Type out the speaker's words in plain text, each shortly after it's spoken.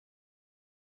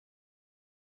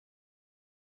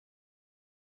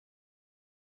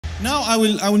Now I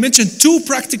will mention 2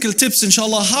 practical tips,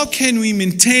 inshallah. How can we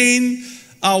maintain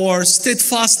our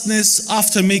steadfastness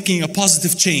after making a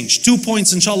positive change? 2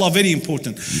 points, inshallah, very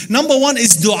important. Number 1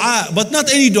 is dua, but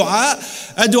not any dua.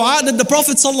 A dua that the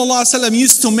Prophet ﷺ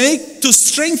used to make to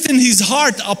strengthen his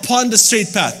heart upon the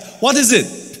straight path. What is it?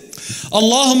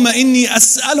 Allahumma inni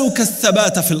as'aluka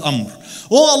thabata fil amr.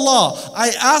 Oh Allah,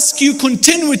 I ask you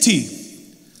continuity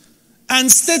and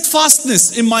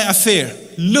steadfastness in my affair.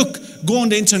 Look, go on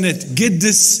the internet, get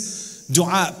this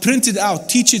dua, print it out,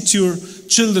 teach it to your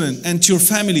children and to your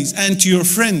families and to your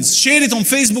friends. Share it on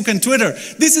Facebook and Twitter.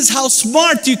 This is how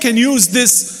smart you can use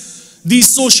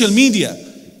these social media.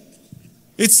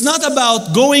 It's not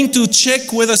about going to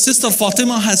check whether Sister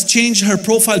Fatima has changed her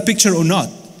profile picture or not.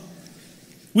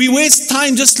 We waste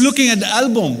time just looking at the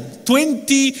album.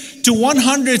 20 to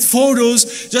 100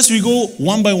 photos, just we go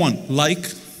one by one. Like.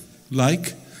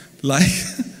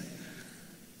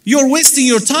 You're wasting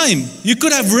your time. You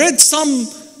could have read some,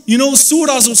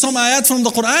 surahs or some ayat from the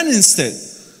Quran instead.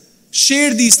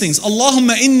 Share these things.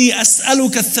 Allahumma inni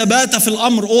as'aluka thabata fil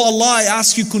amr. Oh Allah, I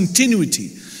ask you continuity,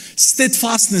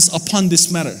 steadfastness upon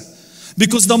this matter.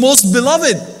 Because the most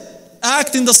beloved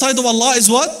act in the sight of Allah is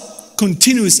what?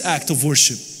 Continuous act of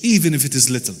worship, even if it is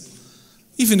little,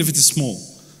 even if it is small.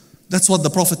 That's what the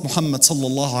Prophet Muhammad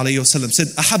sallallahu alayhi wa sallam said.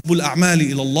 Ahabbul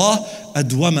a'mali ila Allah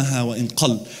adwamaha wa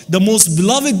inqalb. The most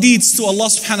beloved deeds to Allah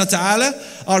subhanahu wa ta'ala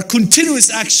are continuous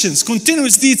actions,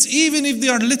 continuous deeds, even if they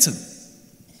are little.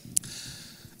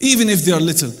 Even if they are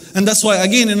little. And that's why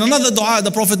again in another dua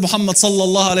the Prophet Muhammad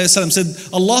sallallahu alayhi wa sallam said,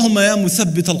 Allahumma ya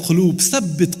muthabbit al-qulub,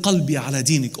 thabbit qalbi ala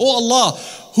dinik. Oh Allah,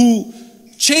 who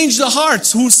changed the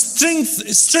hearts, who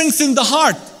strengthened the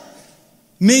heart,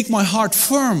 make my heart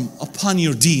firm upon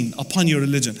your deen, upon your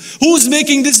religion. Who is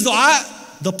making this dua?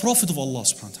 The Prophet of Allah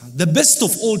subhanahu wa ta'ala, the best of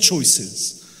all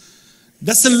choices.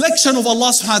 The selection of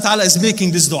Allah subhanahu wa ta'ala is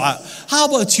making this dua. How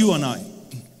about you and I?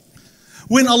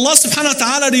 When Allah subhanahu wa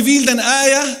ta'ala revealed an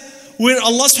ayah where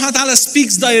Allah subhanahu wa ta'ala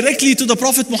speaks directly to the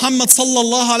Prophet Muhammad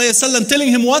sallallahu alayhi wa sallam, telling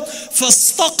him what?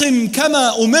 فَاسْتَقِمْ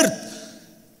كَمَا أُمِرْتَ.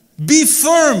 Be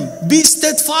firm, be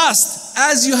steadfast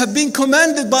as you have been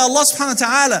commanded by Allah subhanahu wa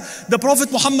ta'ala. The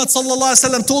Prophet Muhammad sallallahu alayhi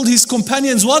wa sallam told his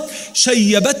companions what?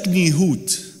 شَيَّبَتْنِي Hud.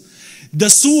 The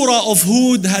surah of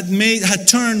Hud had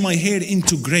turned my hair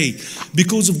into gray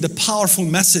because of the powerful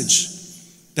message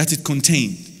that it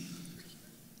contained.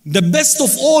 The best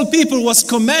of all people was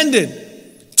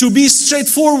commanded to be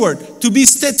straightforward, to be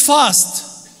steadfast.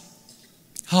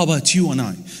 How about you and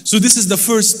I? So this is the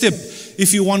first tip.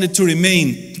 If you wanted to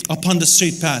remain upon the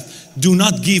straight path, do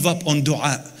not give up on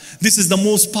dua. This is the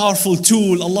most powerful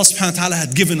tool Allah subhanahu wa ta'ala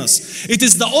had given us. It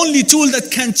is the only tool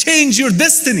that can change your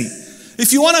destiny.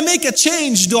 If you want to make a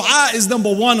change, dua is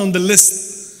number 1 on the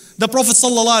list. The Prophet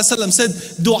sallallahu alaihi wasallam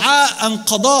said, dua and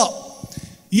qada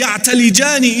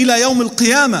ya'talijani ila yawm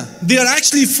al-qiyamah. They are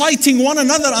actually fighting one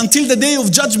another until the day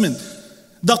of judgment.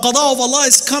 The qada of Allah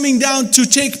is coming down to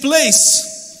take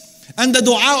place, and the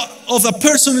dua of a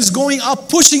person is going up,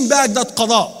 pushing back that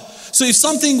qada. So if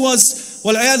something was,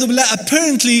 wal-'iyadhu billah,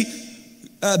 apparently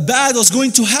bad was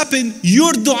going to happen,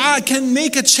 your dua can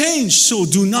make a change. So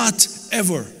do not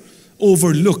ever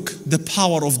overlook the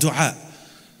power of dua.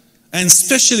 And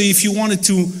especially if you wanted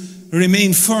to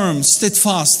remain firm,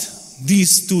 steadfast,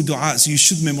 these 2 du'as, you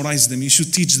should memorize them, you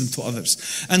should teach them to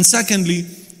others. And secondly,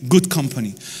 good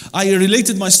company. I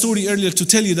related my story earlier to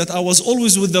tell you that I was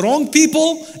always with the wrong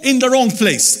people in the wrong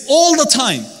place, all the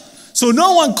time. So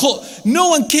no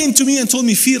one came to me and told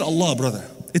me, fear Allah, brother,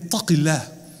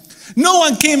 ittaqillah. No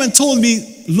one came and told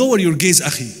me, lower your gaze,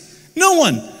 akhi. No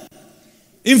one.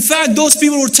 In fact, those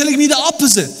people were telling me the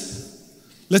opposite.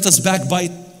 Let us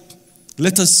backbite.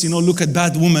 Let us, look at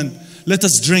bad women. Let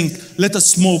us drink. Let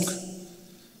us smoke.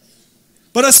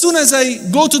 But as soon as I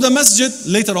go to the masjid,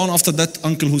 later on after that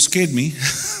uncle who scared me,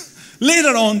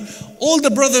 later on, all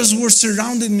the brothers were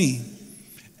surrounding me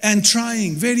and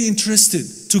trying, very interested,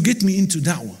 to get me into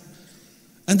da'wah.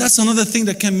 And that's another thing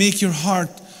that can make your heart,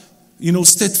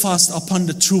 steadfast upon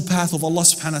the true path of Allah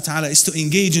subhanahu wa ta'ala, is to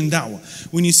engage in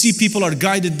da'wah. When you see people are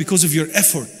guided because of your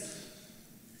effort,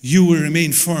 you will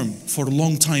remain firm for a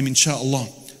long time, inshallah.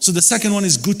 So the second one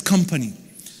is good company.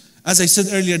 As I said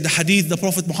earlier, the hadith, the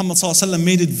Prophet Muhammad ﷺ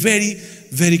made it very,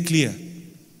 very clear.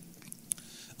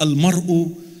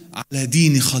 Al-mar'u ala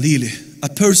dini khalilih. A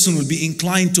person will be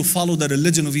inclined to follow the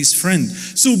religion of his friend.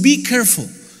 So be careful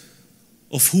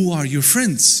of who are your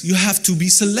friends. You have to be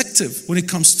selective when it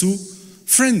comes to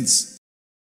friends.